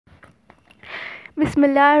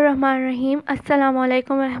Bismillahirrahmanirrahim. Assalamu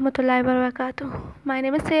alaikum warahmatullahi wabarakatuh. My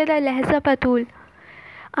name is Sayyida Lehza Patul.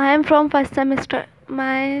 I am from first semester.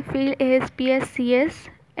 My field is PSCS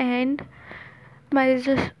and my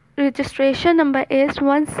registration number is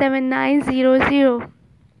 17900.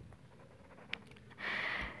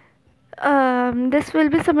 This will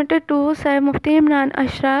be submitted to Sir Mufti Imran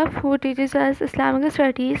Ashraf, who teaches us Islamic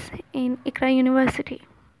studies in Iqra University.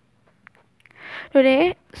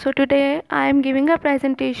 Today I am giving a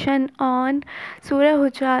presentation on Surah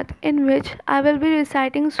Hujurat, in which I will be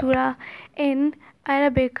reciting Surah in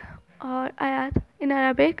Arabic or ayat in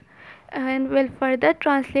Arabic and will further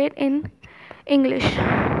translate in English.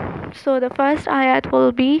 So the first ayat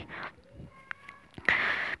will be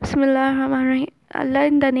Bismillahirrahmanirrahim. Allah,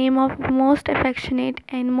 in the name of most affectionate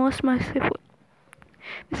and most merciful.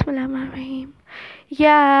 Bismillahirrahmanirrahim.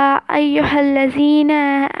 يا أيها الذين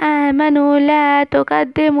آمنوا لا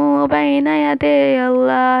تقدموا بين يدي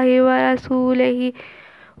الله ورسوله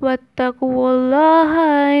واتقوا الله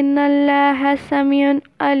إن الله سميع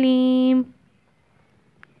عليم.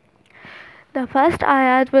 The first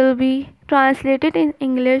ayat will be translated in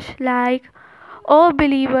English like, O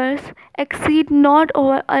believers, exceed not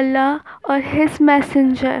over Allah or His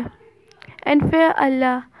Messenger, and fear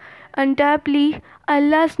Allah. Undoubtedly,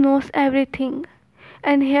 Allah knows everything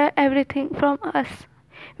and hear everything from us.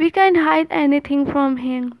 We can't hide anything from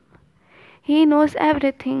Him. He knows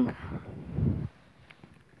everything.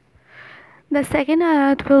 The second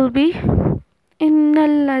ayat will be إن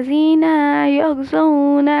الذين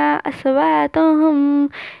يغضون أصواتهم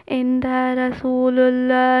عند رسول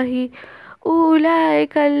الله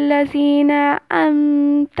أولئك الذين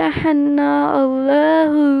امتحن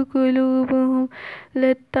الله قلوبهم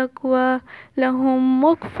للتقوى لهم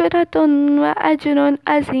مغفرة وأجر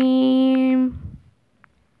عظيم.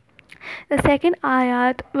 The second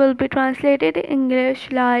ayat will be translated in English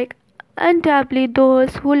like, undoubtedly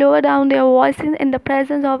those who lower down their voices in the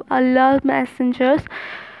presence of Allah's messengers,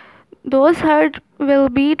 those heard will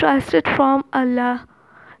be trusted from Allah,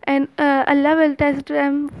 and Allah will test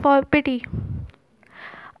them for pity.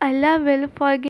 Allah will forgive